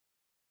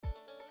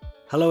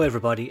Hello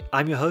everybody,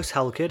 I'm your host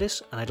Hal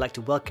Curtis and I'd like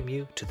to welcome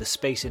you to The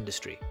Space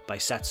Industry by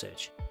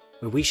SatSearch,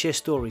 where we share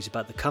stories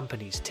about the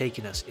companies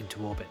taking us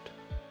into orbit.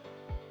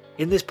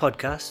 In this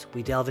podcast,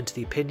 we delve into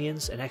the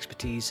opinions and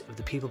expertise of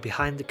the people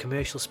behind the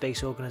commercial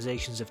space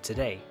organisations of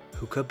today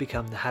who could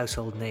become the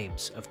household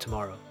names of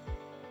tomorrow.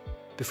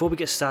 Before we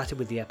get started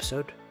with the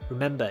episode,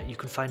 remember you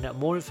can find out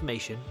more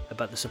information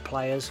about the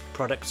suppliers,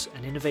 products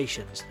and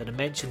innovations that are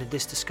mentioned in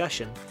this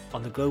discussion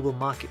on the global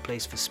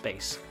marketplace for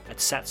space at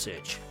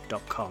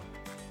satsearch.com.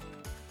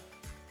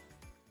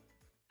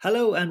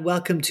 Hello and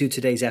welcome to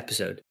today's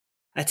episode.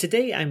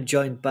 Today I'm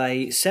joined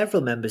by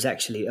several members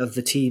actually of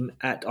the team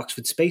at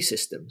Oxford Space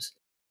Systems.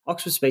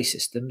 Oxford Space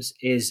Systems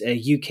is a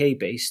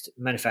UK-based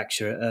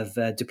manufacturer of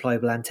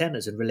deployable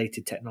antennas and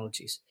related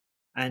technologies.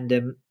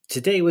 And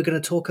today we're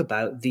going to talk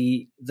about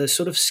the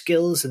sort of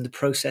skills and the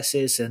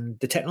processes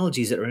and the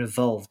technologies that are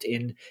involved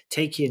in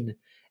taking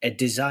a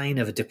design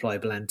of a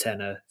deployable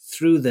antenna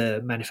through the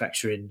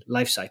manufacturing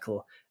life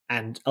cycle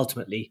and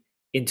ultimately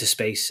into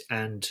space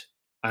and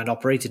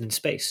operated in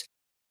space.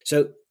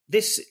 So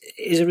this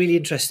is a really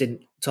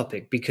interesting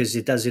topic because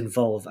it does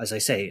involve, as I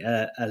say,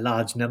 a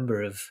large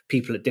number of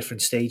people at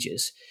different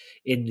stages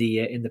in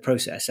the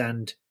process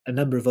and a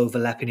number of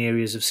overlapping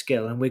areas of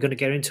skill. And we're going to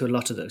get into a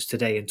lot of those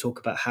today and talk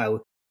about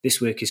how this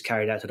work is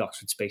carried out at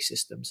Oxford Space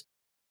Systems.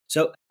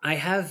 So I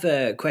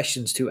have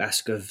questions to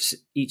ask of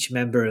each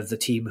member of the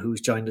team who's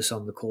joined us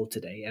on the call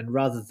today. And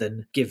rather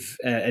than give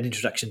an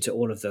introduction to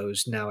all of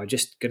those now, I'm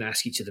just going to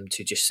ask each of them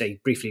to just say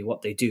briefly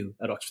what they do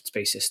at Oxford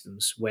Space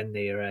Systems when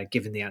they are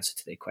given the answer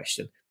to their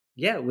question.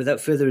 Yeah,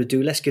 without further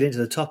ado, let's get into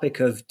the topic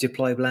of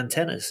deployable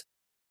antennas.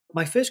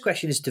 My first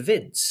question is to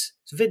Vince.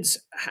 So Vince,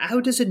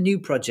 how does a new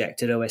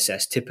project at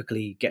OSS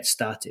typically get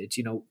started?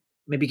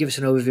 Maybe give us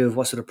an overview of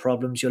what sort of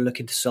problems you're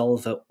looking to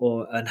solve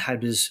and how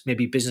does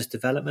maybe business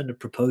development or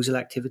proposal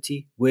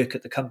activity work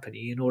at the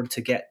company in order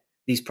to get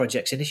these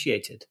projects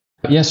initiated?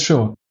 Yes,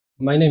 sure.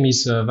 My name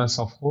is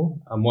Vincent Fro.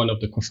 I'm one of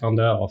the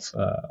co-founder of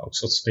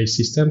Oxford Space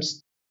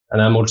Systems,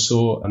 and I'm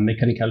also a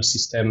mechanical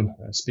system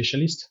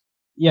specialist.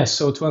 Yes,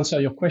 so to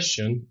answer your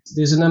question,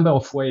 there's a number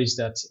of ways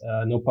that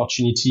an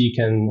opportunity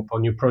for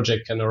a new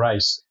project can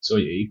arise. So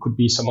it could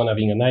be someone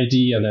having an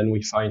idea and then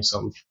we find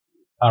some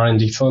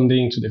R&D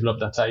funding to develop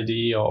that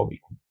idea, or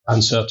we could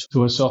answer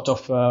to a sort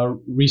of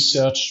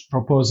research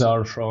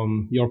proposal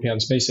from European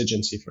Space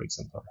Agency, for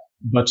example.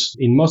 But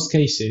in most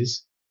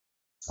cases,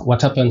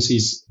 what happens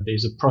is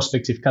there's a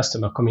prospective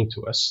customer coming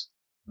to us,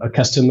 a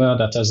customer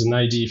that has an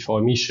idea for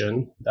a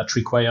mission that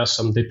requires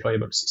some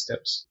deployable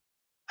systems,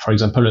 for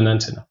example, an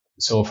antenna.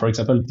 So, for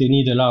example, they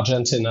need a large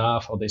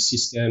antenna for their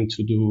system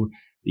to do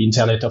the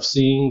Internet of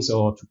Things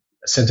or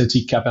a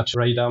synthetic aperture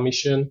radar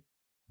mission.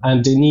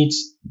 And they need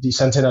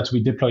this antenna to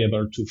be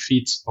deployable to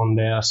fit on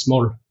their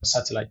small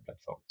satellite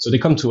platform. So they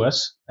come to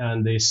us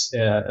and they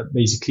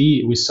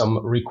basically with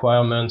some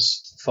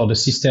requirements for the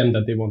system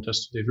that they want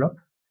us to develop.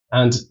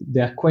 And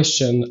their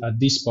question at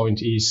this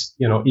point is,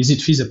 is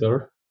it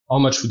feasible? How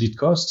much would it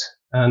cost?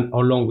 And how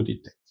long would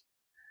it take?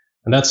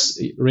 And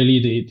that's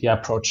really the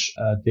approach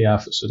they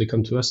have. So they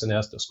come to us and they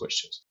ask those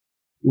questions.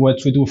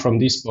 What we do from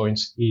this point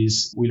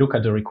is we look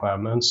at the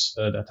requirements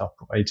that are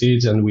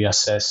provided and we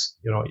assess,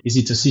 is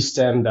it a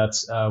system that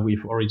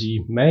we've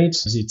already made?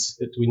 Is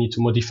it we need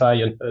to modify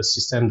a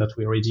system that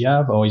we already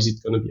have, or is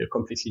it going to be a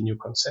completely new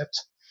concept?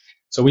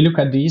 So we look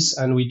at this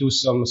and we do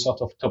some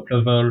sort of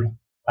top-level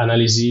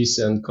analysis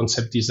and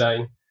concept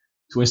design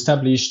to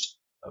establish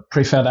a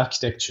preferred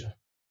architecture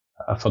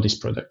for this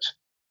product.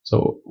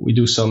 So we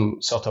do some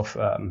sort of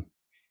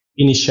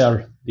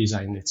initial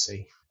design, let's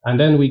say. And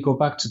then we go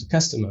back to the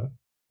customer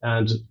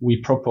and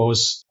we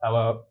propose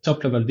our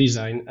top-level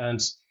design. And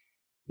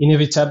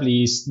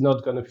inevitably, it's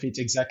not going to fit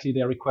exactly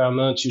their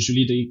requirements.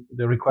 Usually,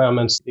 the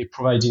requirements they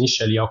provide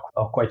initially are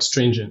quite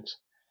stringent.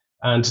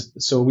 And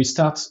so we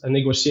start a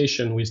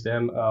negotiation with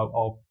them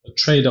or a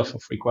trade-off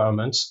of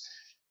requirements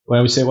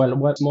where we say, well,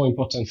 what's more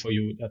important for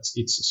you? That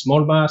it's a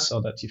small mass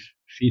or that it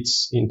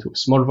fits into a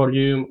small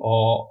volume,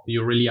 or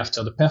you're really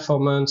after the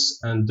performance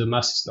and the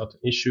mass is not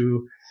an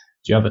issue?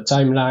 Do you have a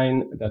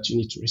timeline that you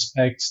need to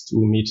respect to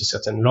meet a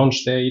certain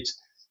launch date?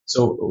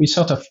 So we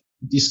sort of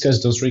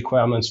discuss those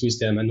requirements with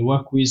them and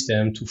work with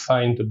them to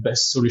find the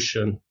best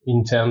solution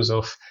in terms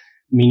of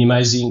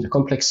minimizing the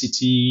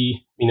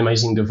complexity,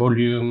 minimizing the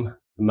volume,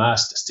 the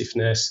mass, the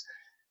stiffness.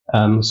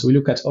 So we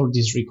look at all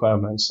these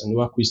requirements and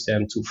work with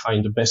them to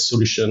find the best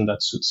solution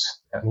that suits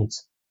their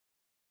needs.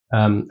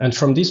 And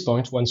from this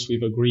point, once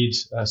we've agreed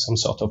some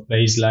sort of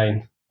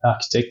baseline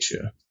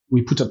architecture,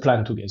 we put a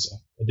plan together,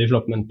 a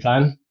development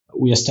plan.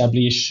 We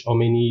establish how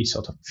many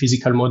sort of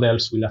physical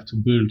models we'll have to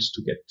build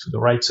to get to the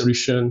right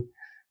solution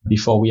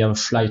before we have a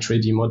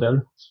flight-ready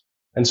model.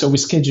 And so we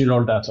schedule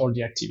all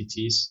the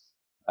activities.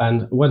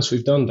 And once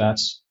we've done that,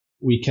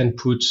 we can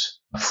put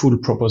a full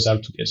proposal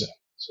together.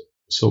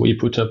 So we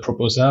put a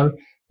proposal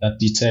that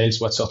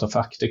details what sort of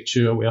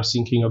architecture we are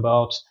thinking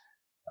about,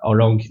 how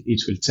long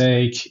it will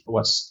take,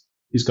 what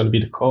is going to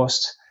be the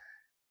cost.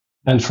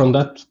 And from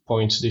that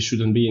point, there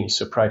shouldn't be any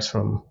surprise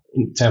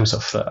in terms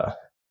of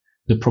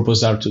the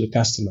proposal to the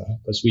customer,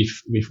 because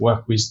we've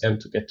worked with them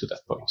to get to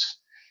that point.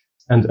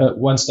 And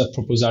once that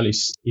proposal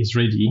is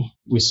ready,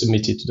 we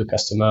submit it to the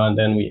customer, and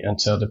then we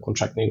enter the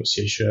contract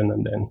negotiation,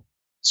 and then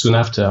soon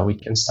after we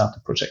can start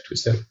the project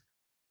with them.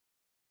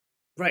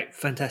 Right,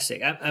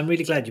 fantastic. I'm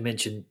really glad you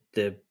mentioned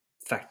the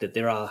fact that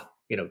there are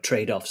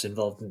trade-offs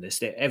involved in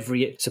this.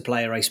 Every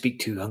supplier I speak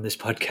to on this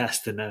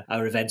podcast and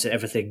our events and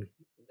everything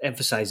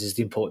emphasizes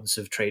the importance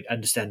of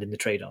understanding the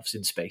trade-offs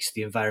in space.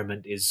 The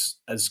environment is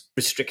as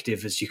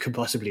restrictive as you can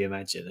possibly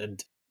imagine,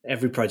 and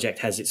every project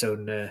has its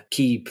own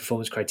key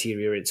performance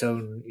criteria, its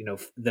own,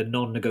 the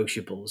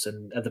non-negotiables,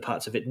 and other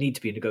parts of it need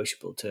to be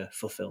negotiable to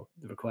fulfill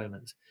the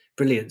requirements.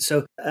 Brilliant.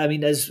 So, I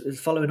mean, as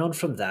following on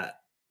from that,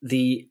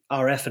 the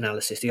RF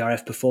analysis, the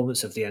RF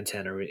performance of the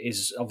antenna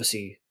is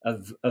obviously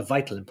of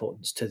vital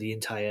importance to the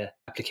entire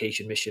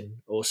application, mission,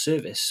 or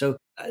service. So,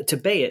 to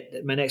bay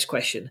it, my next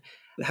question: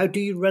 how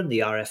do you run the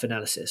RF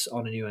analysis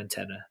on a new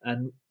antenna,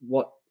 and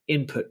what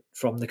input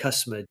from the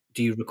customer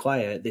do you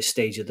require at this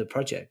stage of the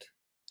project?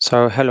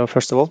 So hello,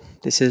 first of all,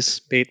 this is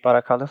Beit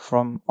Barakale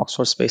from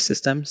Oxford Space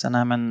Systems, and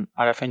I'm an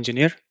RF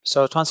engineer.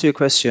 So to answer your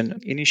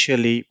question,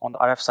 initially on the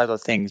RF side of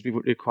things, we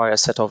would require a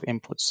set of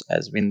inputs,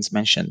 as Vince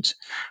mentioned,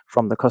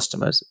 from the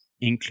customers,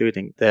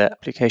 including the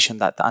application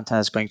that the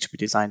antenna is going to be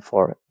designed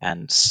for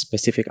and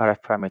specific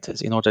RF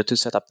parameters in order to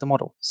set up the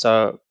model.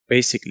 So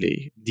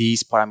basically,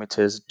 these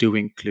parameters do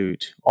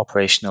include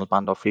operational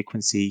band of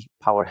frequency,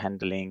 power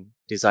handling,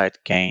 desired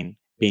gain,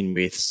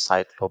 beamwidth,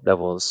 side lobe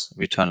levels,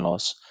 return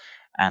loss,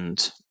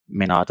 and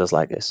many others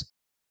like this.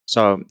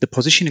 So the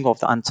positioning of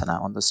the antenna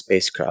on the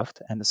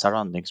spacecraft and the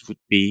surroundings would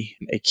be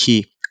a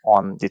key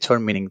on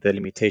determining the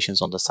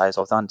limitations on the size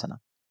of the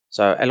antenna.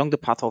 So along the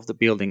path of the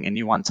building a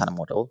new antenna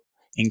model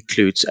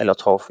includes a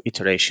lot of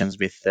iterations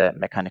with the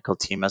mechanical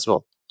team as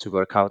well to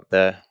work out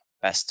the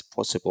best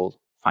possible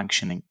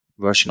functioning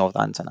version of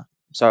the antenna.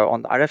 So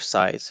on the RF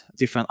side,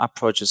 different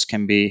approaches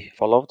can be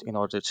followed in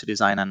order to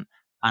design an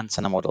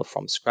antenna model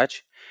from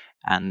scratch.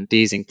 And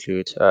these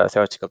include a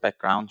theoretical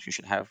background you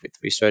should have with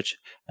research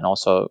and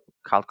also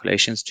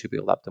calculations to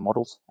build up the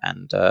models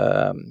and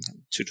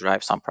to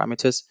derive some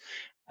parameters,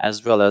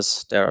 as well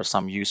as there are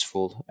some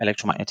useful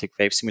electromagnetic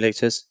wave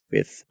simulators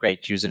with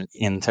great user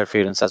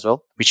interference as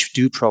well, which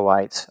do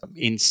provide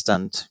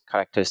instant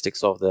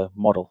characteristics of the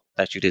model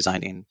that you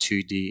design in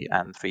 2D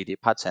and 3D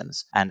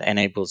patterns and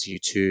enables you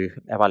to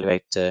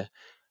evaluate the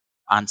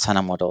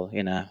antenna model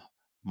in a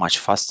much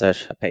faster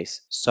pace.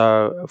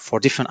 So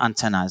for different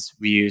antennas,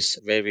 we use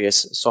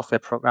various software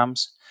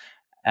programs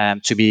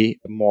to be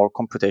more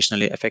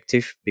computationally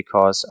effective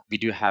because we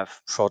do have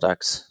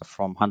products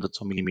from hundreds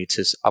of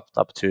millimeters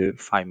up to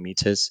 5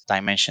 meters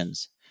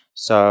dimensions.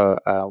 So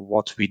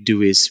what we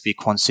do is we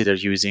consider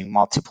using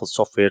multiple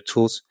software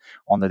tools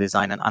on the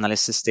design and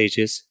analysis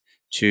stages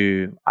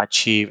to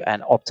achieve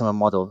an optimal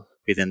model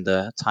within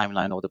the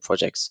timeline of the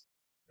projects,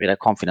 with a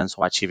confidence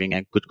of achieving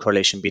a good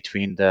correlation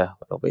between the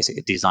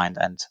basically designed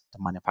and the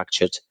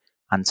manufactured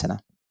antenna.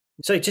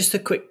 So just a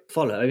quick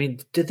follow. I mean,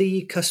 do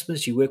the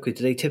customers you work with,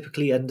 do they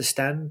typically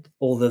understand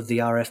all of the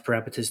RF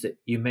parameters that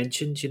you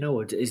mentioned,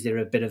 or is there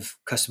a bit of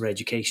customer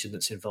education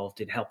that's involved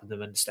in helping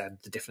them understand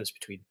the difference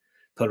between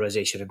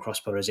polarization and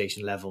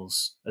cross-polarization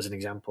levels, as an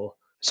example?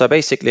 So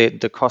basically,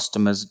 the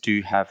customers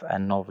do have a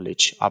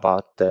knowledge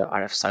about the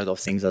RF side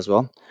of things as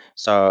well.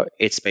 So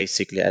it's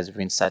basically, as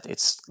Vince said,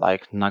 it's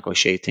like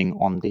negotiating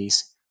on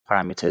these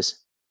parameters.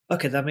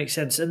 Okay, that makes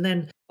sense. And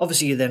then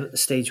obviously you're then at the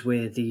stage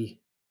where the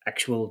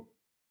actual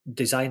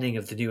designing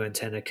of the new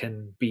antenna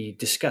can be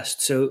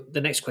discussed. So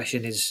the next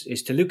question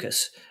is to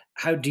Lucas.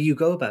 How do you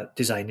go about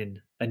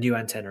designing a new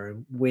antenna,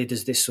 and where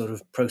does this sort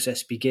of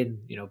process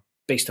begin,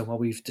 based on what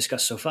we've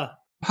discussed so far?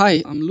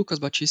 Hi, I'm Lucas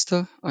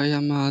Batista. I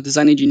am a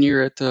design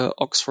engineer at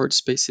Oxford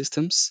Space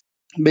Systems.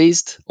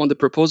 Based on the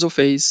proposal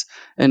phase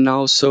and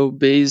also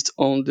based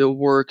on the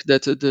work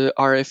that the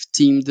RF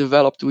team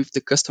developed with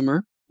the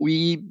customer,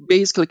 we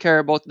basically care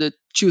about the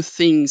two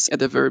things at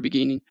the very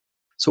beginning.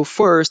 So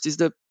first is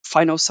the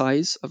final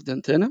size of the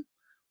antenna,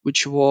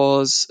 which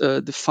was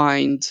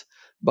defined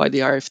by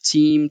the RF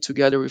team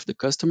together with the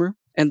customer.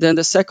 And then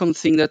the second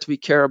thing that we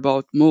care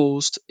about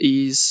most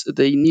is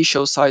the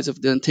initial size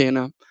of the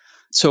antenna.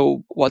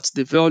 So what's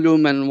the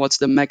volume and what's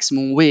the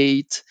maximum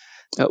weight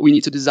we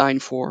need to design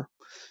for?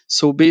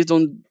 So based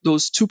on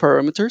those two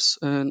parameters,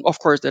 and of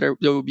course there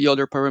will be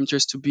other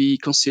parameters to be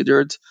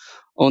considered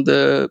on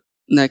the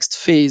next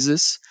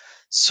phases.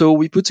 So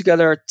we put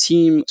together a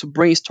team to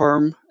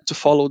brainstorm to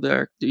follow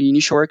the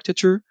initial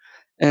architecture.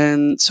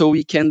 And so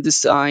we can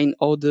design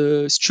all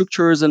the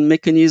structures and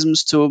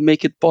mechanisms to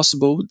make it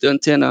possible, the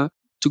antenna,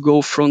 to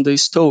go from the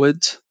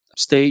stowed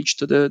stage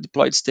to the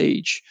deployed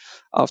stage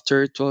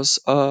after it was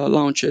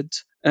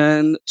launched.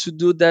 And to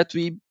do that,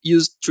 we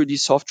used 3D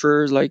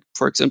software like,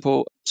 for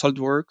example,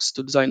 SolidWorks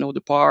to design all the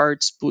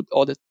parts, put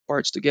all the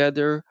parts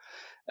together,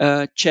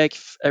 check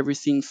if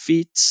everything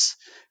fits.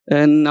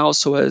 And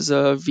also, as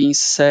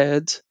Vince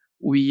said,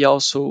 we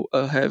also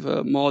have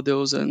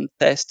models and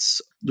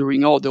tests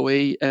during all the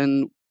way.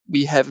 And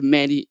we have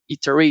many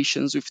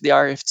iterations with the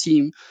RF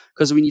team,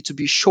 because we need to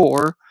be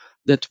sure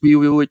that we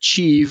will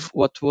achieve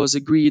what was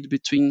agreed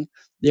between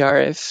the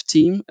RF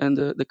team and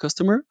the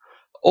customer,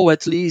 or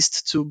at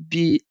least to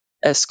be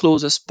as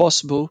close as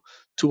possible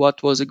to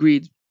what was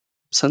agreed.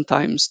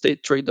 Sometimes the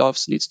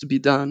trade-offs needs to be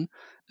done,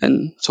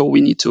 and so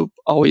we need to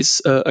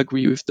always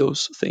agree with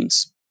those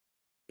things.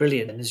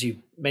 Brilliant. And as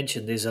you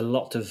mentioned, there's a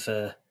lot of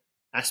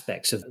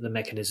aspects of the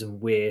mechanism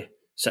where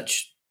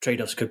such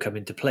trade-offs could come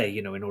into play,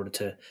 in order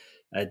to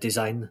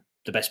design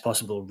the best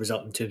possible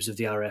result in terms of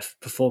the RF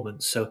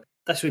performance. So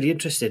that's really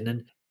interesting.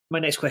 And my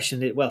next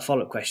question,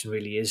 follow-up question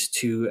really, is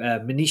to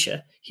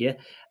Manisha here.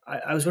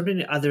 I was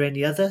wondering, are there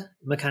any other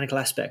mechanical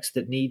aspects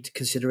that need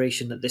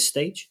consideration at this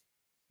stage?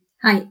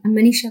 Hi, I'm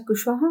Manisha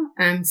Kushwaha.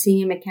 I'm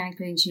Senior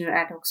Mechanical Engineer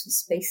at Oxford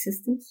Space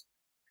Systems.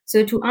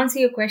 So to answer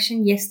your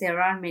question, yes,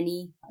 there are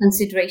many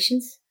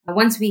considerations.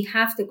 Once we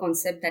have the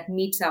concept that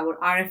meets our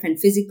RF and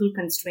physical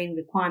constraint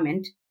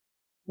requirement,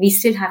 we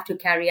still have to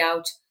carry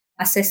out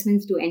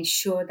assessments to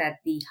ensure that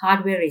the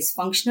hardware is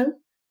functional,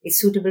 is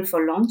suitable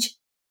for launch,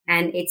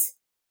 and it's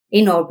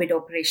in-orbit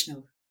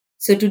operational.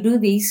 So to do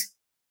these,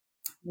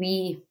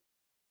 we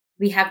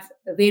have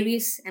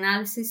various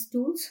analysis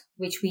tools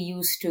which we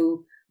use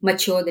to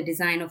mature the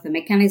design of the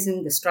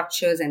mechanism, the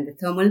structures, and the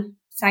thermal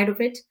side of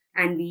it.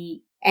 And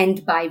we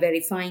end by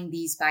verifying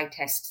these by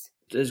tests.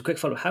 As a quick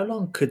follow-up, how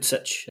long could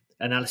such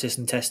analysis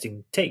and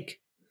testing take?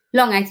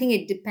 Long, I think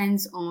it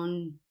depends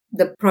on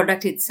the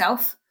product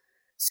itself.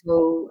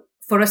 So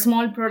for a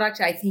small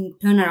product, I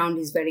think turnaround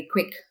is very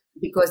quick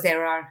because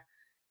there are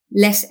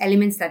less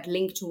elements that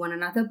link to one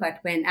another. But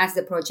as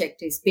the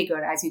project is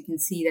bigger, as you can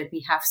see that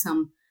we have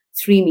some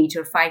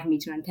 3-meter,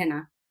 5-meter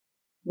antenna,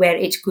 where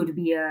it could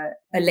be a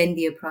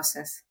lengthier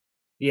process.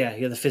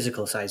 Yeah, the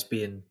physical size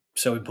being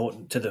so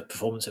important to the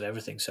performance of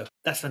everything. So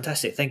that's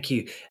fantastic. Thank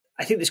you.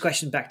 I think this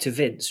question back to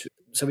Vince.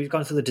 So we've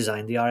gone through the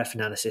design, the RF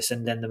analysis,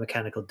 and then the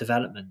mechanical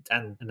development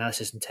and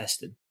analysis and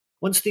testing.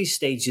 Once these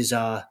stages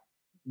are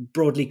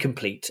broadly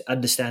complete,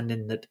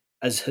 understanding that,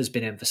 as has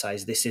been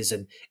emphasized, this is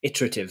an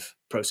iterative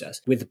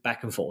process with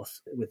back and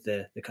forth with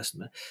the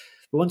customer.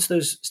 But once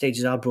those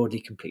stages are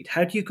broadly complete,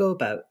 how do you go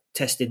about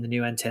testing the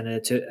new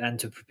antenna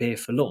to prepare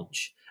for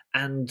launch?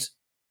 And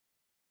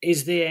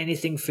is there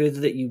anything further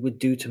that you would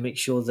do to make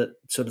sure that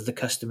sort of the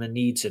customer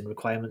needs and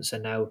requirements are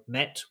now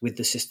met with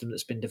the system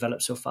that's been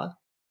developed so far?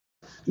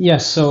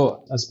 Yes,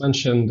 so as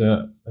mentioned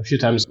a few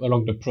times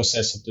along the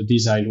process of the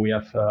design, we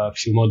have a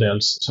few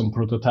models, some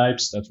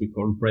prototypes that we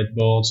call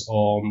breadboards,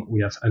 or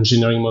we have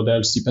engineering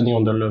models, depending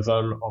on the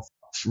level of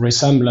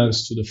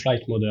resemblance to the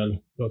flight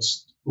model.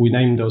 We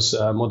name those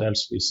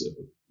models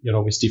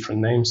with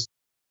different names.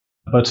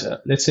 But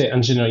let's say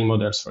engineering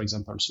models, for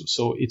example.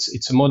 So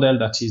it's a model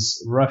that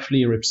is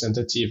roughly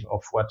representative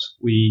of what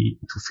we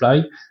to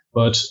fly,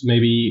 but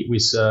maybe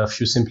with a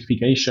few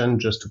simplification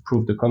just to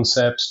prove the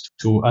concept,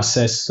 to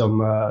assess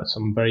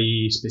some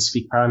very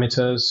specific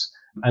parameters,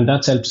 and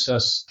that helps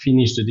us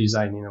finish the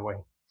design in a way.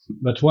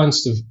 But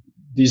once the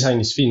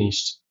design is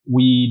finished,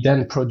 we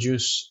then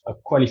produce a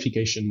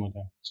qualification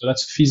model. So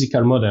that's a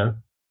physical model,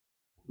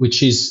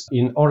 which is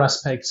in all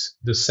aspects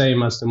the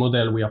same as the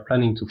model we are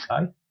planning to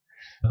fly.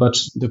 But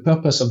the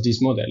purpose of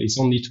this model is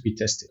only to be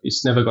tested.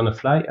 It's never going to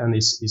fly, and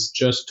it's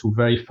just to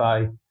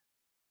verify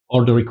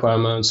all the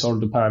requirements, all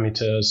the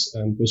parameters,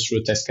 and go through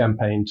a test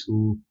campaign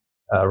to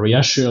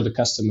reassure the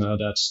customer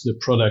that the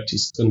product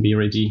is going to be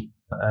ready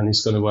and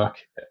it's going to work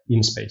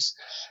in space.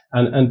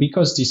 And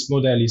because this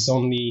model is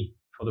only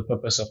for the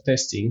purpose of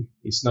testing,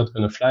 it's not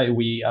going to fly,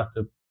 we have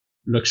the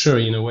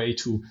luxury in a way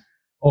to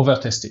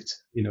over-test it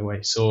in a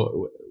way.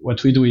 So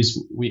what we do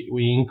is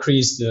we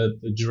increase the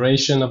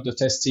duration of the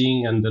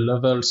testing and the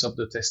levels of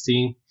the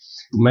testing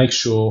to make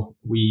sure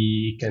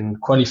we can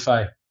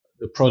qualify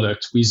the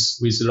product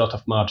with a lot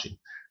of margin.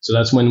 So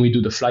that's when we do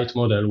the flight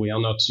model, we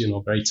are not,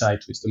 very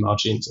tight with the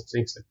margins and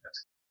things like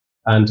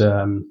that.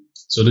 And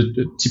so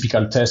the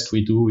typical test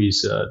we do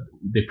is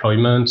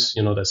deployment,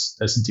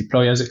 that's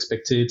deploy as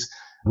expected.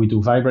 We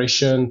do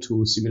vibration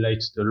to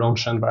simulate the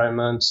launch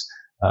environment,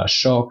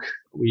 shock.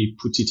 We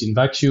put it in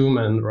vacuum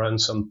and run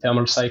some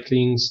thermal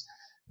cyclings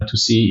to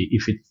see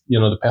if it,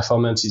 the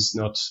performance is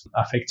not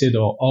affected,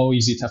 or how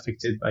is it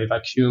affected by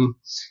vacuum.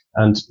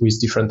 And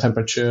with different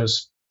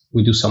temperatures,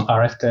 we do some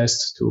RF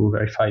tests to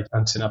verify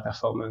antenna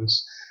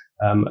performance.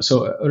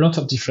 So a lot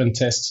of different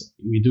tests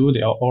we do.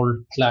 They are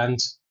all planned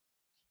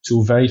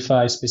to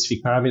verify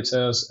specific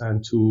parameters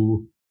and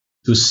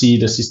to see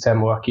the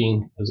system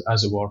working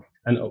as a whole.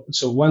 And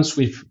so once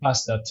we've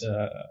passed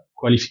that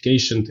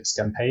qualification test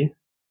campaign,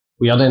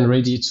 we are then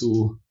ready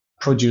to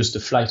produce the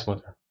flight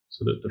model.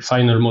 So the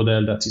final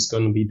model that is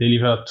going to be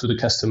delivered to the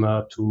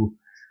customer to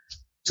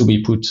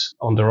be put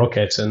on the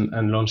rocket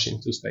and launched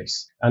into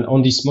space. And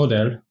on this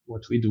model,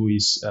 what we do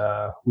is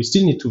we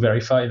still need to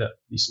verify that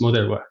this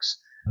model works.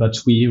 But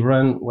we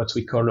run what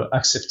we call an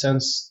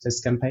acceptance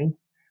test campaign,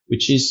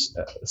 which is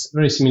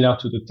very similar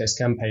to the test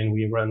campaign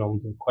we run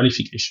on the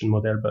qualification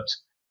model, but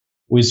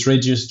with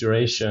reduced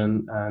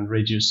duration and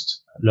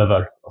reduced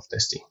level of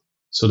testing,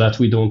 so that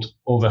we don't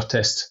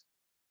over-test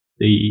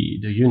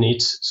the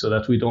unit so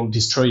that we don't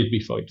destroy it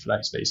before it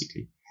flies,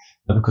 basically,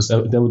 because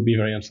that would be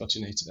very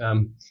unfortunate.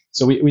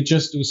 So we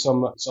just do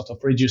some sort of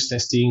reduced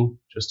testing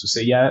just to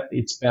say, yeah,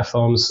 it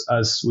performs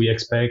as we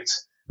expect.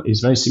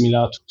 It's very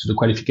similar to the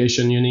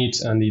qualification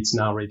unit, and it's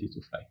now ready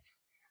to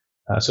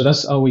fly. So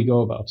that's how we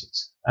go about it.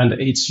 And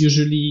it's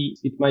usually,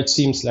 it might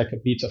seem like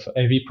a bit of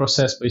a heavy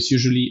process, but it's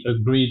usually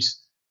agreed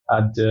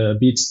at the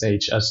bid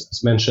stage,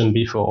 as mentioned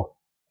before.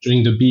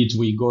 During the bid,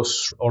 we go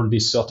through all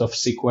this sort of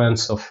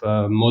sequence of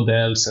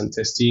models and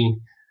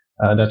testing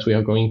that we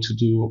are going to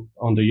do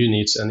on the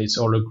units, and it's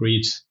all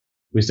agreed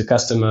with the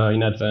customer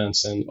in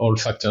advance and all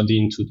factored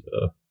into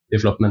the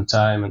development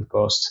time and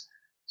cost.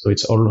 So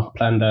it's all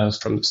planned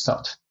out from the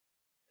start.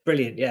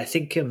 Brilliant. Yeah, I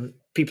think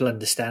people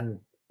understand.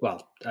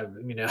 Well,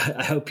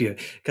 I hope your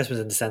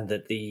customers understand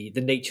that the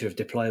nature of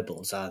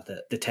deployables are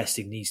that the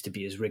testing needs to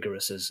be as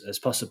rigorous as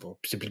possible,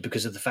 simply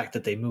because of the fact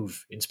that they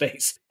move in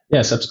space.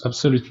 Yes,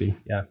 absolutely.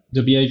 Yeah,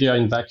 the behavior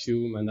in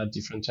vacuum and at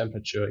different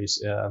temperature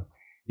is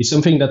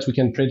something that we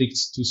can predict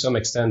to some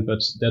extent, but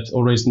that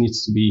always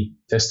needs to be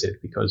tested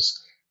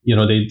because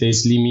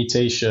there's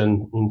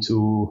limitation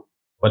into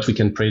what we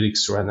can predict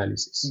through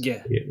analysis.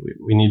 Yeah,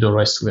 we need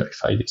always to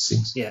verify these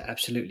things. Yeah,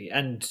 absolutely.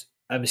 And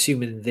I'm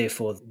assuming,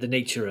 therefore, the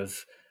nature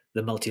of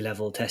the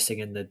multi-level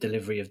testing and the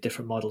delivery of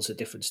different models at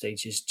different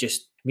stages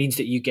just means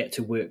that you get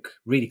to work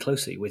really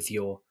closely with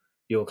your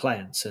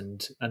clients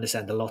and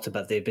understand a lot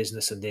about their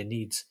business and their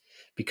needs,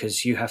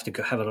 because you have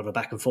to have a lot of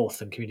back and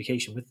forth and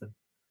communication with them.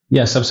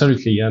 Yes,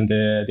 absolutely, and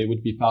they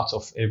would be part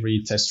of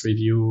every test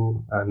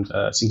review and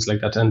things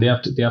like that, and they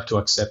have to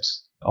accept,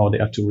 or they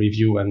have to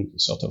review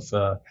and sort of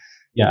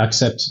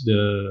accept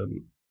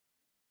the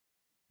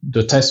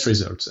test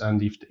results.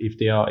 And if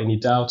there are any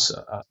doubts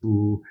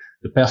to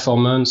the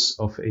performance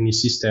of any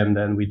system,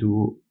 then we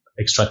do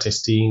extra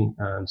testing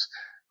and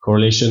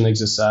correlation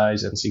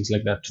exercise and things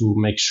like that to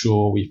make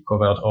sure we've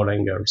covered all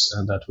angles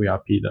and that we are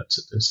happy that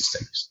the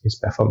system is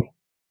performing.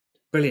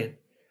 Brilliant.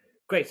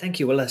 Great, thank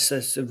you. Well, that's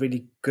a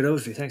really good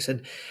overview. Thanks.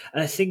 And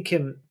I think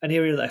an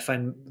area that I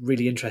find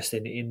really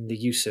interesting in the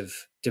use of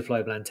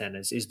deployable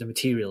antennas is the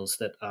materials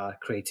that are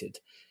created,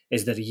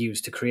 that are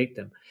used to create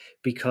them,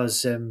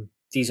 because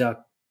these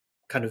are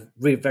kind of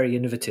very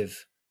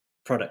innovative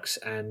products,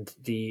 and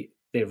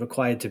they're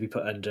required to be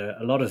put under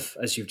a lot of,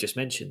 as you've just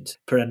mentioned,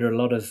 put under a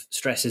lot of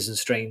stresses and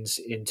strains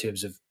in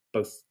terms of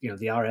both, the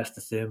RF,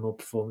 the thermal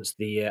performance,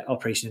 the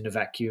operation in a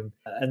vacuum,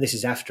 and this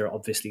is after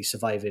obviously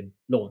surviving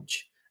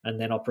launch and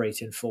then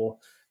operating for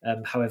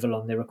however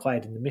long they're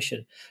required in the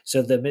mission.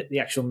 So the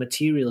actual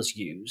materials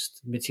used,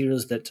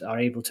 materials that are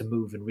able to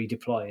move and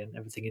redeploy and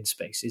everything in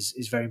space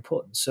is very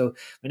important. So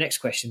my next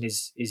question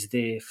is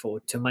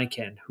therefore to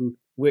Maiken, who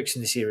works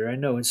in this area, I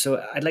know. And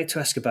so I'd like to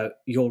ask about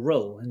your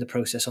role in the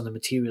process on the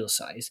material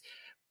side.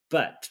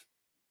 But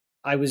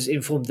I was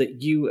informed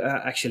that you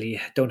actually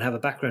don't have a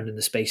background in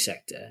the space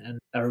sector and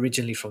are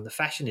originally from the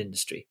fashion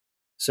industry.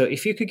 So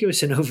if you could give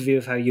us an overview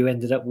of how you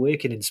ended up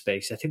working in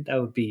space, I think that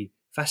would be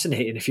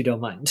fascinating, if you don't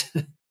mind.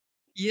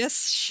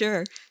 Yes,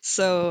 sure.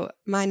 So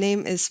my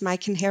name is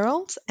Maiken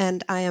Harold,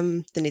 and I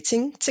am the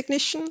knitting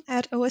technician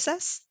at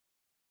OSS.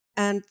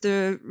 And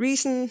the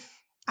reason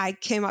I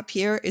came up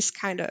here is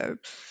kind of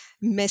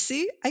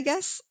messy, I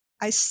guess.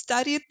 I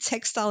studied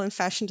textile and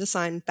fashion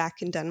design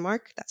back in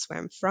Denmark. That's where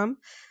I'm from.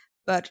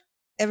 But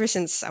ever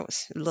since I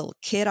was a little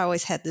kid, I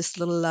always had this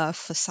little love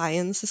for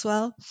science as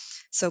well.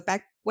 So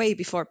back way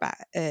before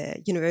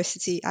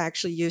university, I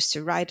actually used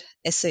to write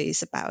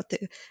essays about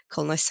the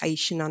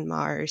colonization on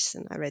Mars,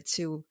 and I read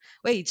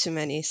way too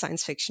many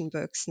science fiction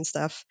books and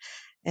stuff.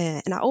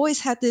 And I always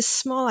had this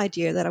small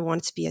idea that I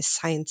wanted to be a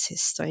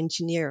scientist or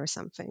engineer or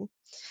something.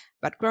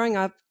 But growing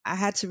up, I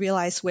had to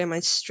realize where my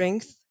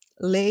strength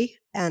lay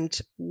and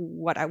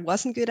what I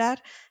wasn't good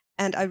at.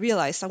 And I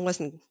realized I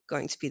wasn't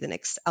going to be the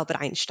next Albert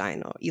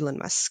Einstein or Elon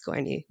Musk or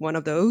any one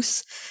of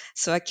those.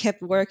 So I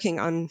kept working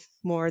on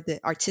more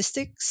the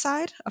artistic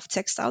side of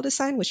textile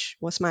design, which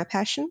was my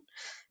passion.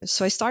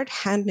 So I started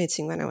hand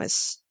knitting when I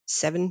was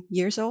 7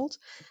 years old.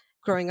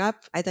 Growing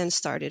up, I then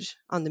started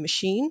on the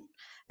machine.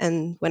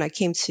 And when I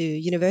came to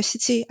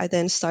university, I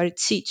then started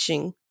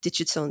teaching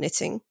digital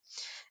knitting.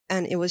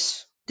 And it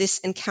was this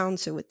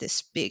encounter with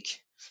this big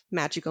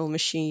magical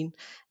machine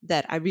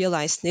that I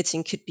realized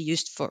knitting could be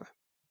used for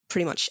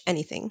pretty much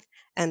anything.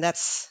 And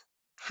that's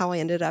how I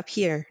ended up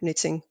here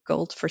knitting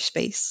gold for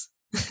space.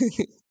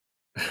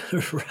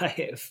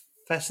 Right.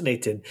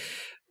 Fascinating.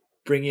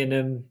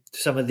 Bringing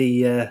some of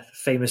the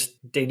famous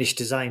Danish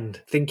design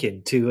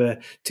thinking to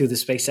the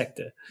space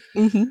sector.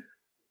 Mm-hmm.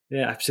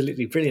 Yeah,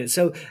 absolutely. Brilliant.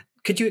 So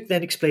could you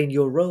then explain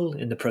your role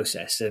in the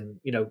process and,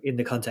 in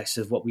the context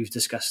of what we've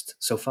discussed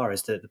so far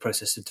as the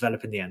process of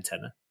developing the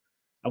antenna,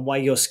 and why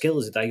your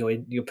skills,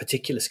 that your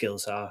particular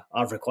skills are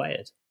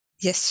required?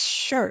 Yes,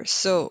 sure.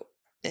 So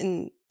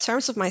in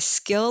terms of my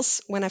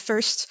skills, when I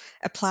first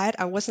applied,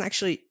 I wasn't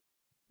actually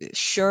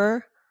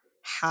sure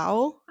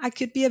how I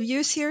could be of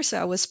use here. So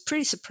I was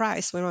pretty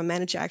surprised when my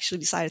manager actually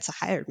decided to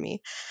hire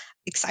me.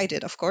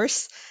 excited, of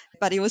course.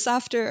 But it was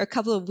after a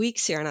couple of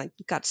weeks here and I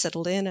got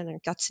settled in and I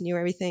got to know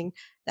everything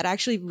that I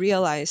actually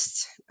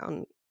realized,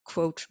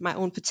 quote, my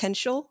own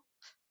potential,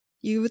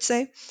 you would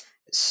say.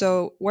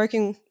 So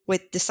working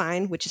with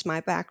design, which is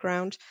my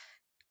background,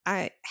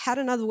 I had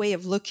another way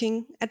of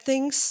looking at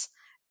things.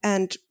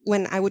 And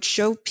when I would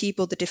show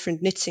people the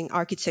different knitting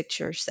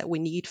architectures that we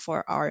need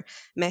for our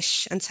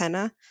mesh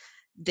antenna,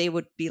 they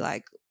would be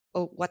like,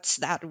 oh, what's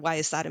that? Why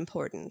is that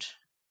important?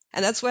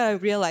 And that's where I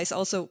realized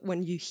also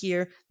when you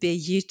hear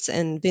Birgit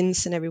and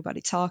Vince and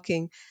everybody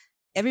talking,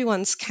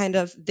 everyone's kind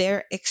of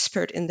their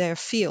expert in their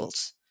field.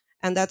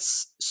 And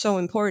that's so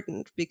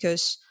important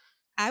because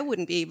I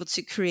wouldn't be able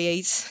to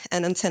create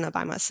an antenna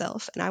by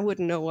myself and I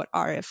wouldn't know what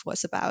RF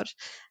was about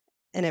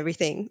and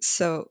everything.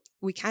 So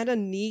we kind of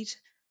need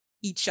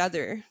each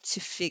other to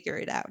figure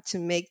it out, to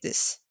make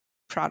this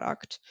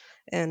product.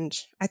 And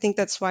I think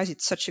that's why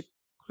it's such a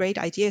great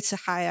idea to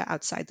hire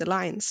outside the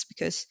lines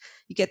because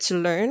you get to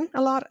learn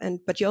a lot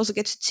but you also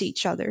get to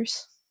teach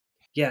others.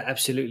 Yeah,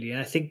 absolutely.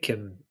 And I think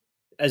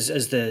as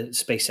the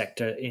space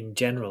sector in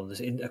general,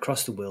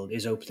 across the world,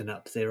 is opening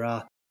up, there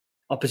are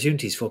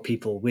opportunities for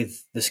people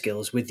with the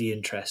skills, with the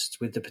interests,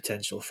 with the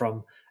potential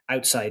from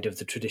outside of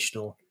the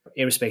traditional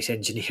aerospace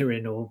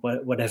engineering or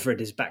whatever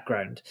it is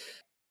background,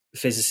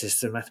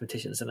 physicists and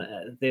mathematicians,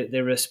 and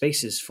there are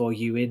spaces for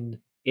you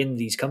in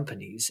these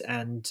companies,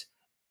 and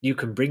you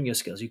can bring your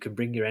skills, you can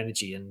bring your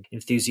energy and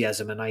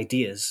enthusiasm and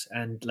ideas,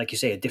 and like you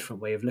say, a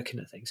different way of looking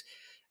at things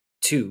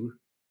to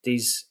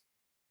these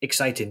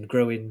exciting,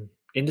 growing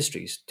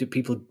industries. Do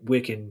people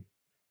work in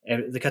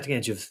the cutting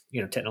edge of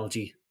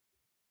technology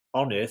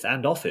on Earth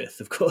and off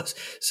Earth, of course?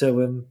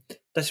 So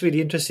that's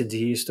really interesting to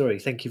hear your story.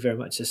 Thank you very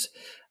much.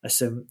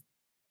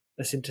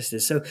 That's interesting.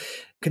 So,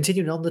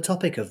 continuing on the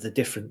topic of the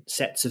different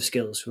sets of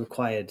skills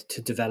required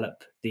to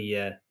develop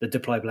the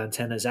deployable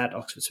antennas at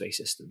Oxford Space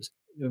Systems,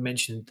 we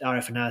mentioned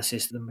RF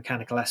analysis, the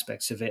mechanical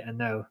aspects of it, and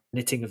now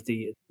knitting of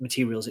the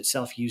materials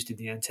itself used in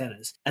the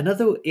antennas.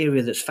 Another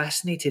area that's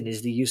fascinating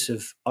is the use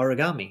of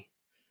origami.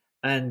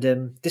 And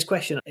this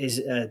question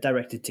is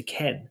directed to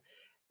Ken.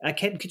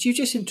 Ken, could you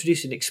just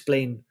introduce and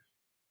explain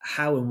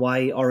how and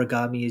why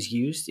origami is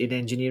used in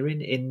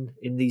engineering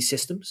in these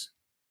systems?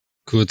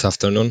 Good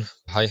afternoon.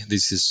 Hi,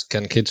 this is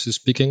Ken Kitsu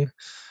speaking.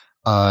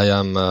 I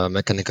am a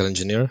mechanical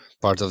engineer,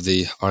 part of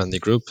the R&D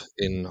group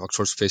in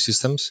Oxford Space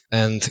Systems.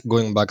 And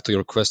going back to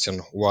your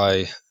question,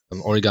 why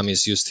origami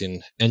is used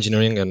in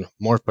engineering and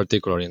more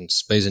particular in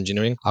space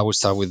engineering, I will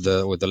start with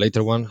the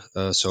later one.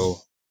 So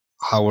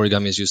how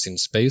origami is used in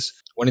space.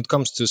 When it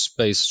comes to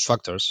space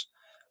structures,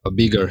 a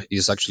bigger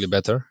is actually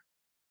better.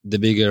 The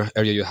bigger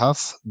area you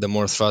have, the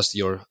more thrust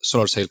your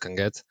solar sail can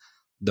get,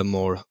 the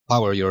more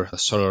power your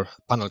solar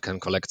panel can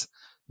collect,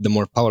 the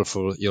more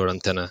powerful your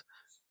antenna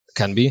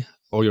can be,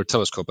 or your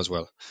telescope as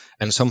well.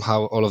 And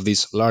somehow all of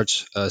these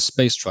large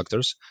space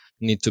structures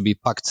need to be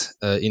packed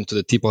into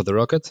the tip of the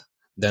rocket,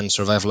 then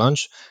survive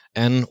launch.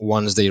 And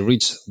once they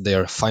reach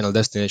their final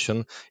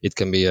destination, it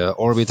can be an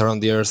orbit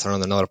around the Earth,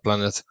 around another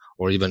planet,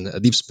 or even a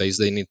deep space.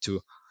 They need to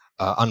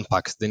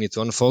unpack, they need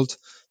to unfold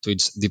to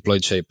its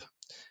deployed shape.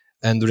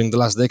 And during the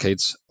last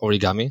decades,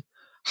 origami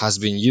has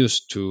been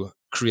used to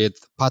create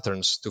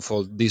patterns to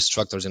fold these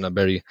structures in a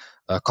very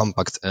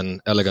compact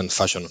and elegant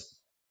fashion.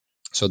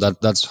 So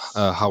that's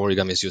how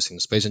origami is used in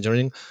space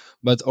engineering,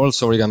 but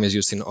also origami is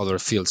used in other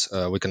fields.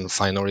 We can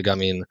find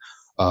origami in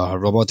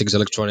robotics,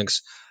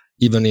 electronics,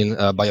 even in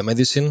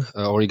biomedicine.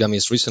 Origami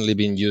is recently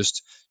being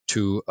used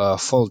to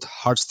fold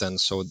heart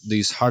stents. So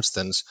these heart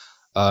stents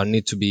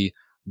need to be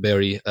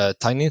very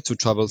tiny to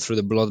travel through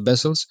the blood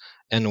vessels,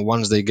 and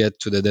once they get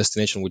to the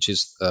destination, which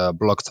is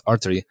blocked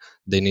artery,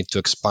 they need to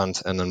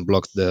expand and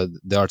unblock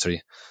the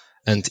artery.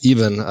 And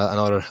even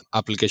another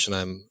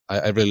application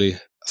I really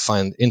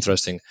find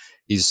interesting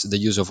is the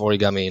use of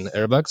origami in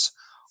airbags.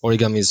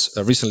 Origami is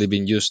recently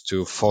been used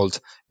to fold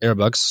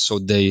airbags so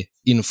they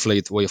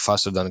inflate way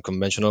faster than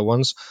conventional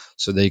ones,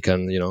 so they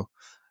can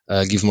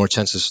give more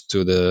chances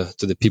to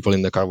the people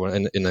in the car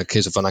in a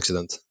case of an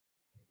accident.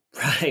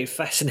 Right,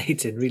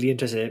 fascinating, really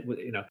interesting.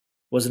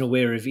 Wasn't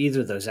aware of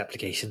either of those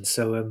applications,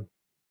 so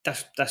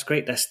that's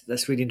great.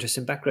 That's really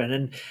interesting background.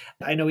 And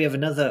I know we have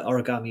another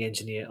origami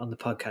engineer on the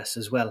podcast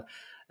as well,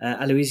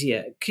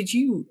 Aloysia. Could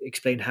you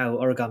explain how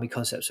origami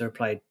concepts are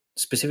applied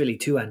specifically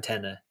to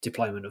antenna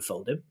deployment and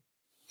folding?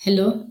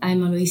 Hello,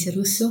 I'm Aloysia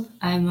Russo.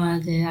 I'm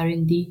the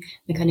R&D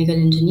mechanical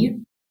engineer.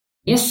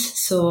 Yes,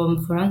 so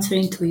for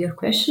answering to your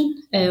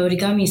question,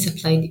 origami is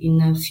applied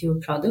in a few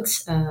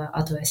products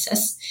at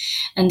OSS,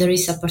 and there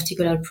is a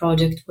particular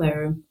project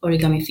where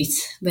origami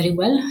fits very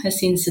well,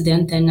 since the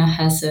antenna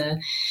has a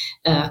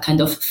kind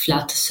of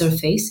flat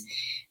surface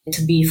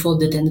to be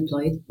folded and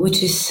deployed,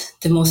 which is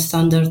the most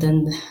standard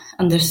and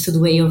understood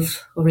way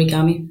of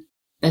origami,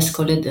 best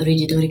called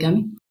rigid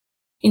origami.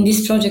 In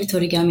this project,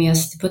 origami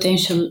has the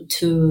potential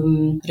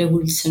to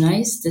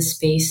revolutionize the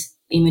space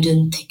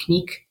imaging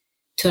technique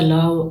to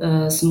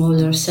allow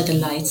smaller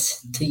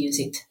satellites to use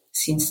it,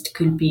 since it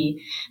could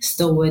be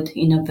stored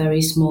in a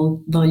very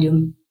small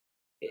volume.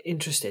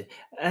 Interesting.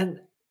 And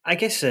I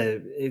guess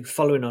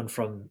following on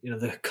from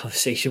the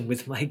conversation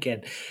with Mike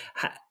again,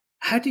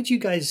 how did you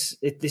guys?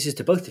 This is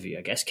to both of you,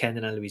 I guess, Ken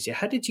and Aloysia.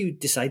 How did you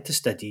decide to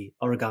study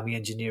origami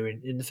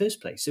engineering in the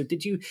first place? So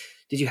did you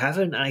have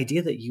an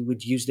idea that you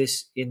would use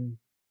this in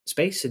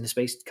the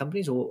space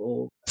companies,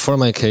 or? For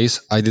my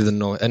case, I didn't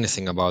know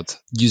anything about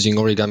using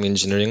origami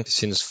engineering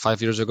since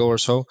 5 years ago or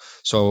so.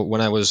 So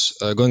when I was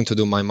going to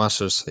do my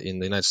master's in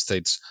the United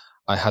States,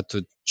 I had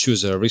to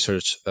choose a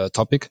research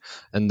topic,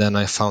 and then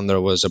I found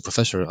there was a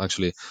professor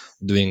actually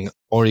doing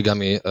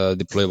origami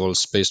deployable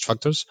space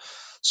tractors.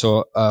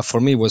 So for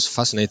me, it was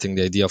fascinating,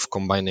 the idea of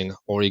combining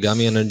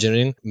origami and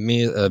engineering.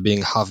 Me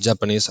being half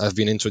Japanese, I've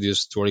been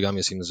introduced to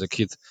origami since a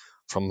kid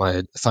from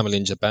my family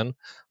in Japan,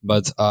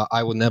 but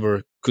I would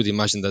never could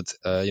imagine that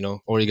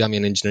origami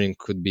and engineering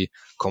could be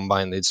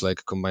combined. It's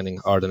like combining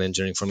art and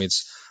engineering. For me,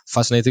 it's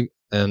fascinating.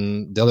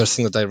 And the other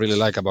thing that I really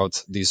like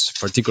about this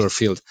particular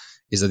field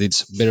is that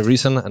it's very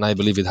recent, and I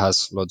believe it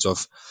has lots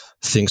of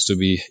things to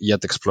be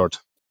yet explored.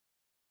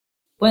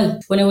 Well,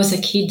 when I was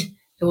a kid,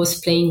 I was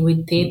playing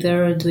with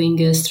paper,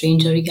 doing a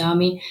strange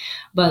origami,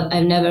 but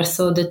I never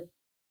thought that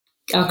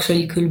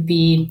actually could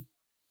be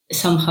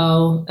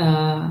somehow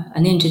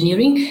an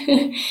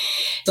engineering.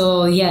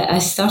 So yeah, I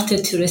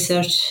started to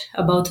research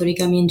about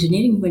origami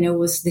engineering when I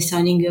was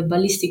designing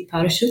ballistic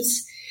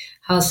parachutes.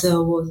 As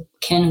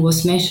Ken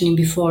was mentioning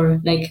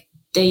before, like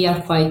they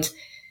are quite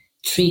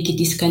tricky,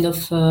 this kind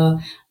of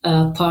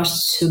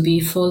parts to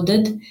be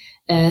folded,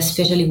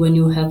 especially when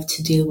you have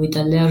to deal with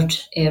a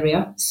large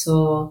area.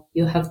 So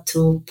you have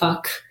to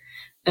pack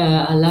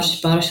a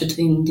large parachute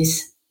in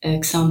this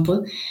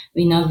example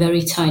in a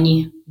very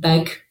tiny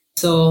bag.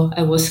 So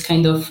I was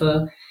kind of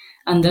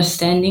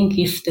understanding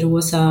if there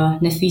was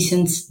an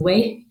efficient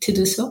way to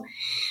do so.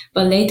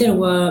 But later,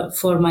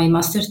 for my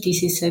master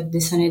thesis, I've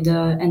designed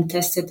and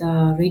tested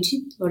a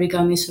rigid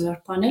origami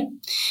solar panel,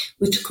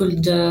 which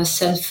could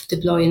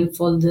self-deploy and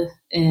fold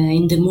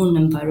in the moon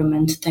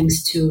environment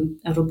thanks to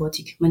a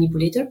robotic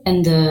manipulator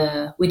and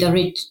with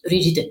a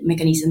rigid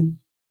mechanism.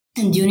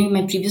 And during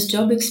my previous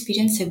job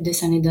experience, I've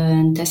designed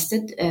and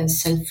tested a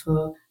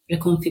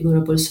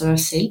self-reconfigurable solar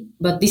cell.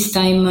 But this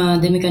time,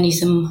 the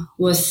mechanism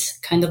was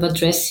kind of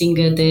addressing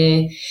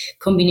the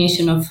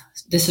combination of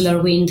the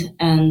solar wind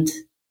and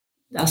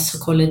also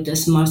called the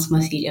smart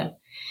material.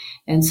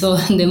 And so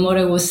the more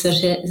I was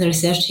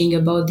researching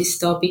about this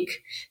topic,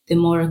 the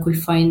more I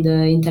could find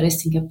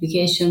interesting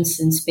applications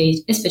in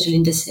space, especially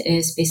in the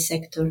space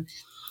sector,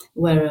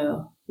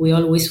 where we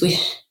always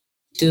wish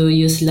to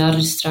use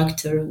large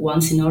structure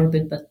once in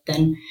orbit, but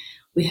then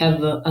we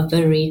have a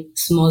very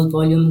small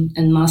volume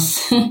and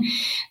mass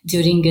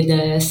during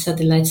the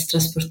satellite's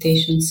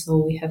transportation.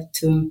 So we have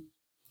to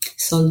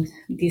solve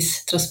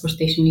this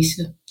transportation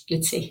issue,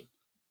 let's say.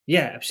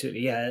 Yeah,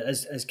 absolutely. Yeah,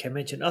 as Ken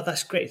mentioned. Oh,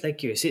 that's great.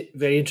 Thank you. It's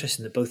very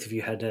interesting that both of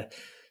you had a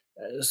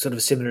sort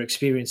of similar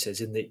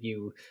experiences in that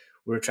you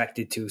were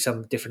attracted to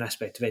some different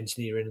aspect of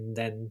engineering, and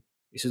then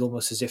it's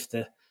almost as if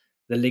the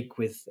link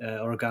with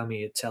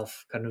origami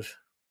itself kind of,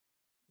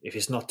 if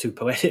it's not too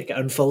poetic,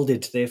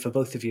 unfolded there for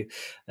both of you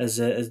as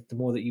the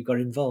more that you got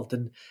involved,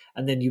 and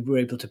then you were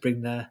able to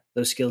bring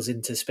those skills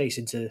into space,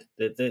 into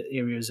the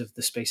areas of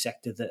the space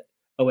sector that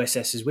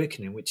OSS is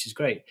working in, which is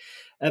great.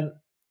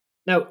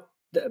 Now,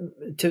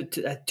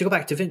 to go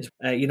back to Vince,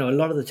 a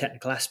lot of the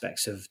technical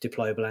aspects of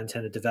deployable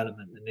antenna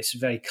development, and it's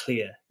very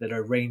clear that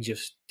a range of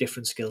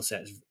different skill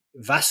sets,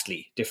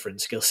 vastly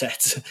different skill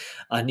sets,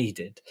 are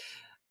needed.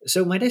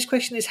 So my next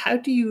question is, how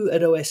do you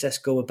at OSS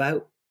go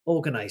about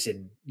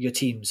organizing your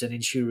teams and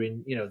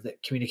ensuring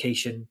that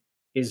communication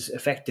is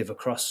effective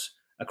across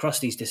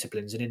these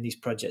disciplines and in these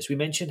projects? We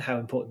mentioned how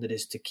important it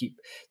is to keep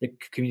the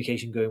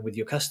communication going with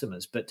your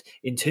customers, but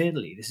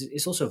internally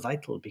it's also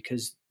vital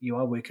because you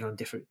are working on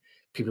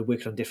people are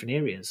working on different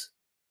areas.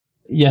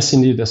 Yes,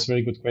 indeed, that's a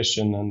very good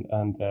question,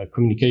 and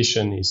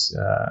communication is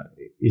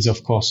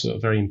of course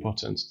very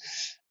important.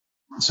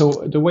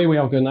 So the way we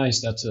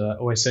organize that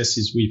OSS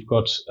is we've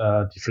got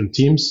different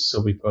teams. So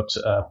we've got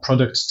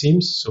product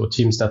teams, so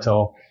teams that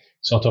are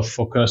sort of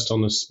focused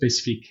on a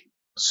specific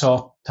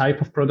type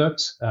of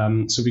product.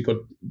 So we've got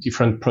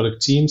different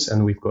product teams,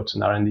 and we've got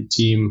an R&D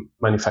team,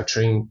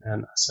 manufacturing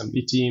and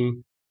assembly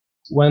team.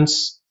 When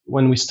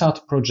we start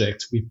a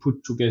project, we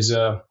put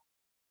together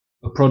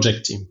a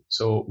project team.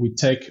 So we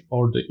take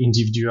all the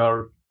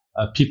individual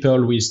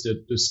people with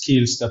the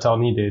skills that are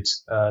needed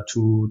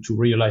to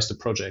realize the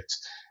project.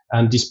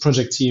 And this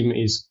project team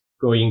is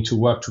going to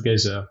work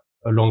together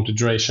along the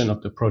duration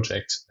of the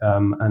project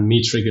and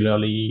meet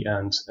regularly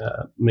and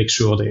make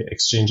sure they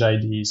exchange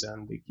ideas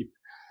and they keep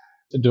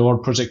the whole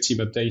project team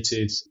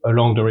updated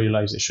along the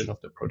realization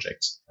of the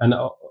project. And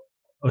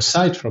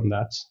aside from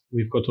that,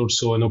 we've got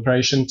also an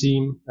operation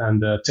team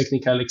and a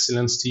technical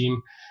excellence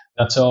team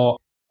that are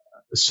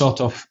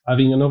sort of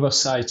having an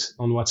oversight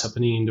on what's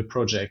happening in the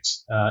project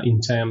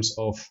in terms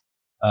of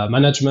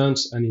management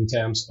and in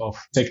terms of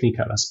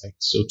technical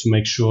aspects. So to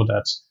make sure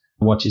that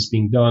what is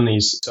being done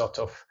is sort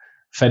of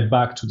fed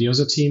back to the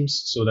other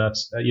teams so that,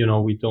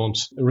 we don't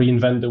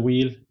reinvent the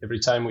wheel every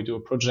time we do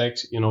a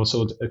project,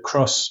 so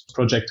across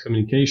project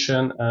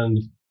communication and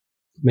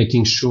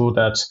making sure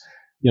that,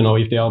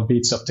 if there are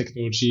bits of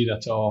technology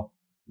that are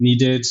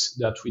needed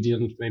that we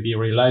didn't maybe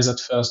realize at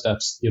first,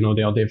 that,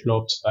 they are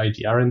developed by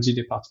the R&D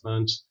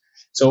department.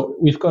 So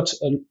we've got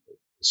a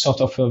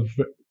sort of a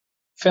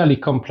fairly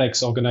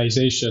complex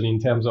organization in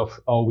terms of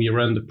how we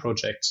run the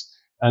project.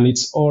 And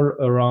it's all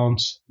around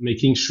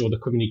making sure the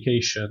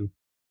communication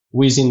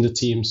within the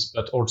teams,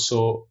 but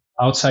also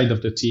outside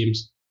of the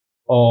teams,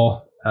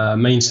 are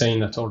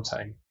maintained at all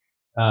time.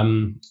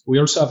 We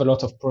also have a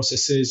lot of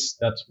processes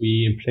that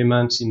we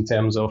implement in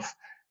terms of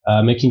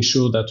making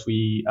sure that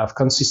we have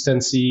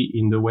consistency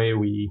in the way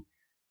we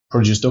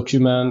produce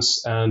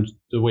documents and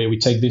the way we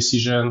take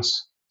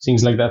decisions,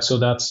 things like that, so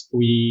that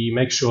we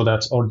make sure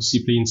that all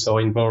disciplines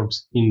are involved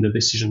in the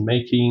decision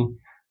making,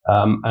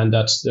 and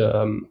that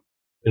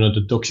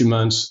the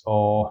documents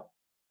are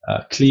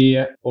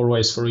clear,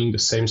 always following the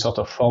same sort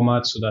of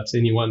format, so that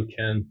anyone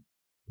can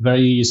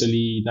very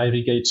easily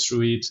navigate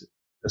through it,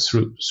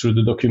 through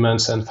the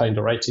documents and find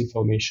the right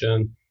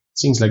information,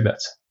 things like that.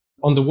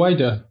 On the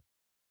wider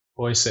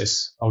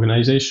OSS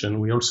organization,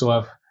 we also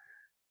have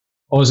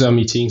other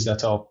meetings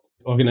that are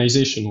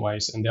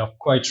organization-wise, and they are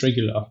quite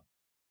regular.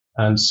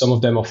 And some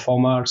of them are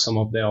formal, some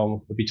of them are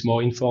a bit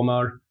more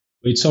informal.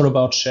 But it's all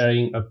about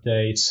sharing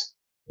updates,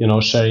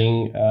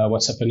 sharing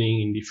what's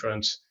happening in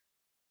different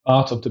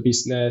part of the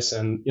business,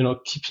 and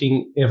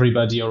keeping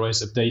everybody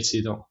always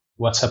updated on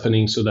what's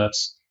happening, so that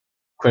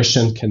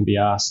questions can be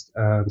asked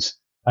and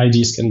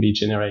ideas can be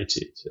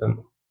generated and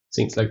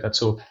things like that.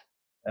 So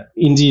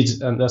indeed,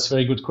 and that's a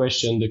very good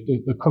question,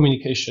 the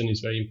communication is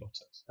very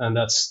important, and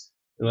that's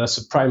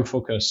a prime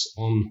focus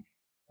on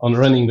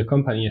running the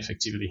company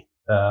effectively,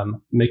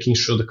 making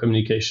sure the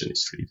communication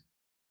is fluid.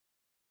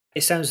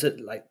 It sounds that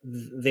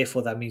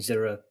therefore that means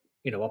there are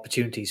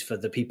opportunities for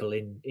the people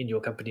in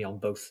your company on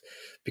both,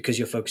 because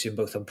you're focusing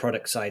both on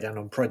product side and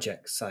on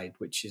project side,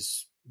 which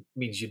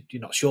means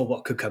you're not sure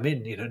what could come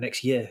in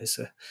next year.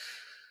 So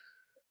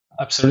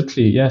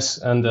absolutely, yes.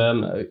 And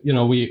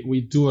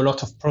we do a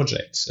lot of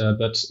projects,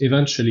 but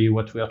eventually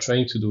what we are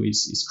trying to do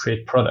is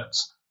create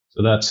products,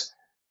 so that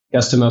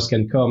customers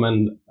can come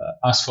and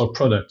ask for a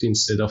product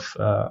instead of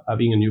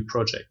having a new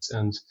project,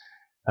 and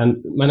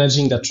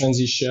managing that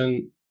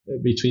transition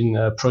between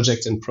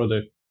project and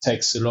product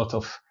takes a lot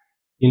of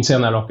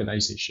internal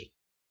organization.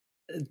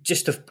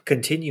 Just to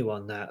continue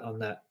on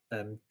that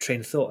train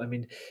of thought, I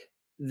mean,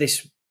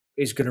 this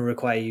is going to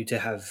require you to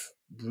have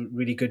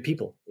really good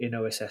people in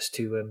OSS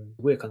to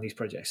work on these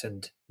projects,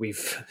 and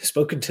we've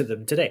spoken to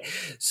them today.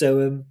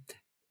 So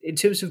in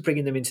terms of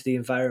bringing them into the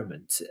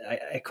environment,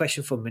 a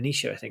question for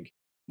Manisha, I think.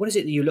 What is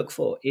it that you look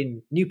for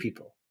in new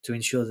people to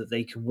ensure that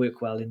they can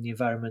work well in the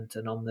environment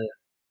and on the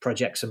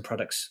projects and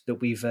products that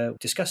we've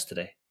discussed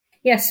today?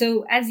 Yeah,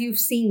 so as you've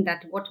seen,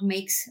 that what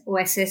makes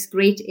OSS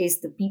great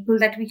is the people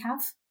that we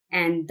have.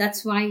 And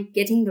that's why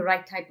getting the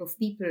right type of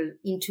people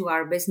into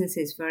our business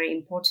is very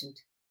important.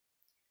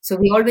 So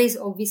we always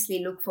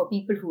obviously look for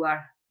people who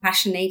are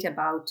passionate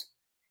about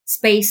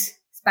space,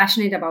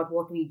 passionate about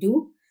what we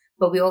do,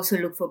 but we also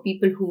look for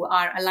people who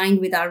are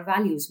aligned with our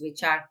values,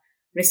 which are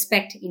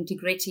respect,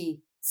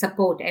 integrity,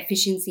 support,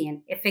 efficiency,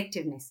 and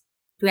effectiveness.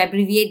 To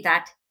abbreviate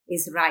that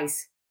is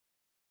RISE.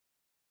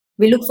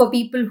 We look for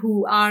people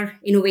who are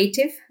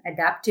innovative,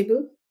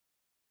 adaptable,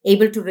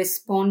 able to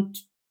respond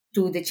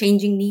to the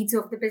changing needs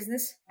of the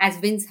business. As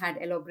Vince had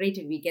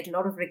elaborated, we get a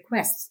lot of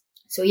requests.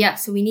 So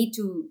we need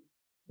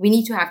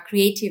to have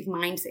creative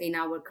minds in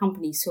our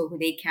company so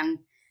they can,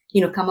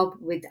 come up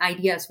with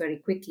ideas very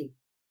quickly.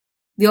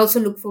 We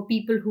also look for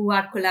people who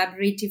are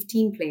collaborative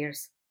team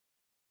players,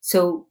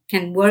 so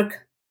can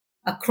work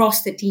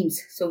across the teams.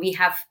 So we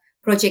have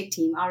project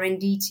team,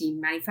 R&D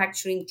team,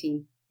 manufacturing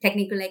team,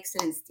 technical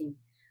excellence team.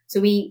 So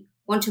we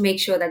want to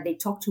make sure that they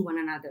talk to one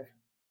another.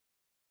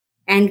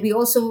 And we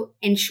also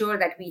ensure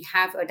that we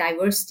have a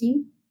diverse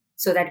team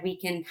so that we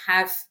can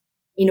have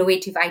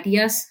innovative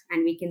ideas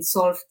and we can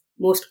solve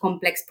most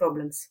complex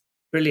problems.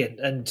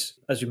 Brilliant. And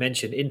as you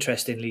mentioned,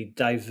 interestingly,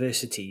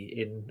 diversity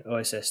in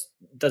OSS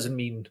doesn't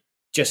mean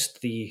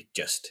just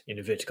in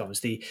inverted commas,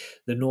 the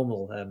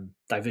normal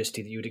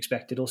diversity that you would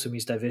expect. It also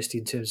means diversity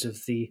in terms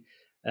of the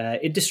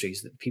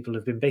industries that people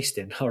have been based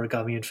in,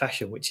 origami and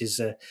fashion, which is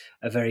a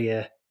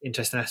very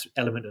interesting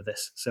element of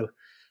this. So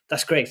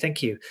that's great.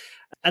 Thank you.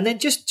 And then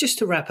just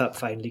to wrap up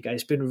finally,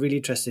 guys, it's been a really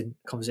interesting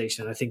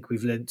conversation. I think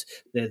we've learned,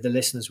 the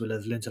listeners will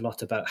have learned a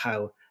lot about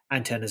how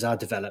antennas are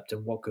developed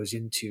and what goes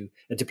into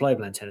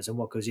deployable antennas and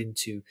what goes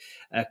into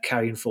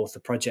carrying forth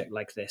a project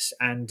like this.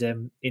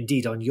 And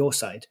indeed, on your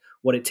side,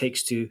 what it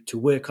takes to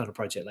work on a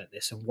project like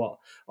this and what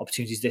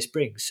opportunities this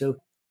brings. So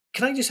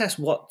can I just ask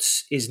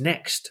what is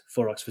next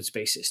for Oxford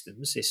Space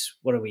Systems?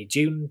 What are we,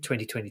 June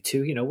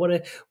 2022?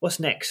 What's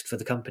next for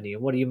the company,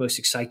 and what are you most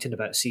excited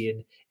about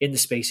seeing in the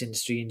space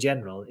industry in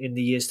general in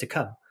the years to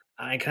come?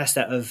 I can ask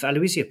that of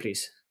Aloysia,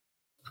 please.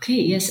 Okay,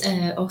 yes,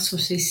 Oxford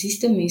Space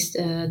System is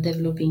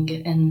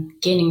developing and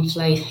gaining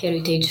flight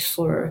heritage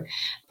for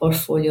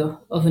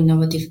portfolio of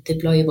innovative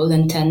deployable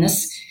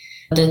antennas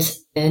that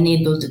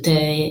enabled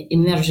the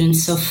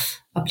emergence of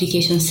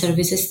application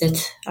services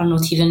that are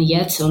not even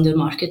yet on the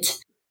market.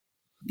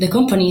 The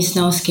company is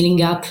now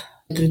scaling up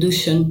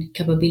production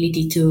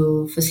capability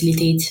to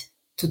facilitate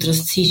to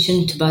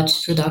transition to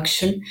batch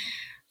production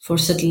for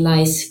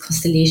satellite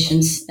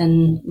constellations,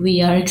 and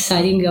we are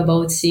excited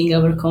about seeing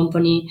our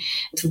company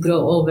to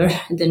grow over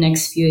the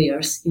next few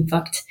years. In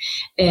fact,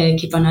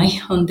 keep an eye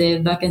on the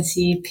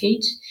vacancy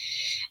page,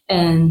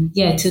 and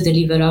to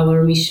deliver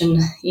our mission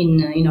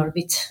in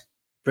orbit.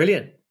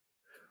 Brilliant.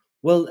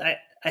 Well,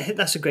 I think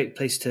that's a great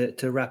place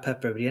to wrap up,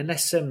 everybody.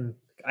 Unless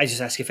I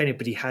just ask if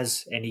anybody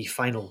has any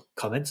final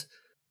comments.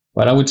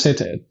 Well, I would say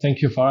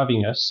thank you for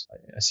having us.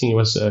 I think it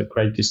was a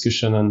great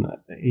discussion and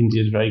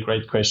indeed very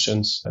great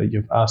questions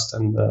you've asked,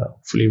 and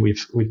hopefully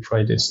we've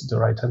provided the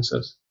right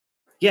answers.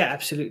 Yeah,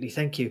 absolutely.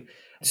 Thank you.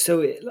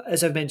 So,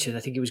 as I've mentioned,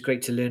 I think it was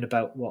great to learn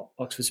about what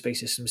Oxford Space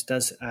Systems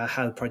does,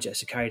 how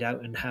projects are carried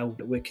out, and how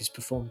work is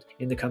performed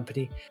in the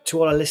company.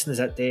 To all our listeners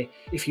out there,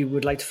 if you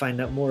would like to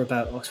find out more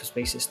about Oxford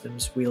Space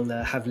Systems, we'll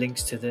have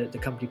links to the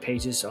company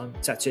pages on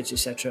SatSearch,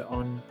 etc.,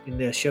 in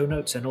the show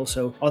notes, and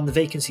also on the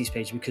vacancies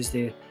page, because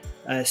there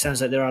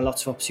sounds like there are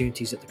lots of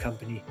opportunities at the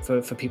company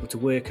for people to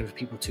work and for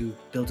people to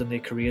build on their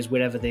careers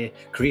wherever their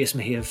careers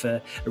may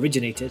have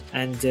originated.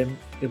 And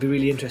it'll be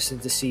really interesting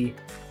to see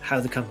how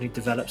the company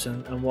develops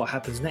and what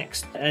happens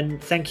next.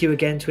 And thank you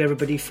again to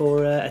everybody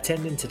for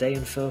attending today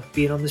and for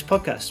being on this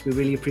podcast. We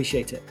really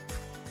appreciate it.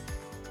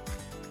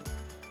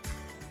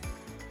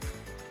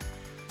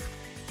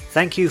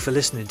 Thank you for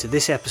listening to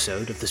this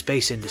episode of The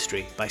Space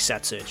Industry by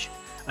SatSearch.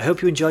 I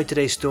hope you enjoyed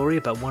today's story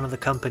about one of the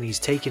companies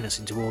taking us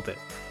into orbit.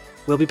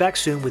 We'll be back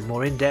soon with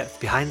more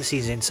in-depth,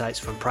 behind-the-scenes insights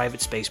from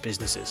private space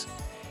businesses.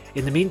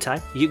 In the meantime,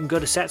 you can go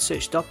to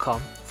satsearch.com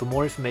for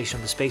more information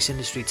on the space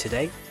industry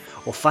today,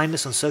 or find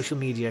us on social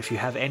media if you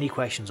have any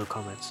questions or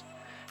comments.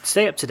 To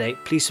stay up to date,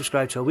 please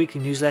subscribe to our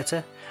weekly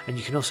newsletter, and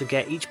you can also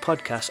get each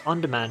podcast on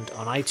demand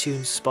on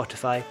iTunes,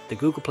 Spotify, the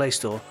Google Play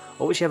Store,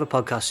 or whichever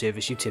podcast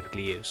service you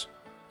typically use.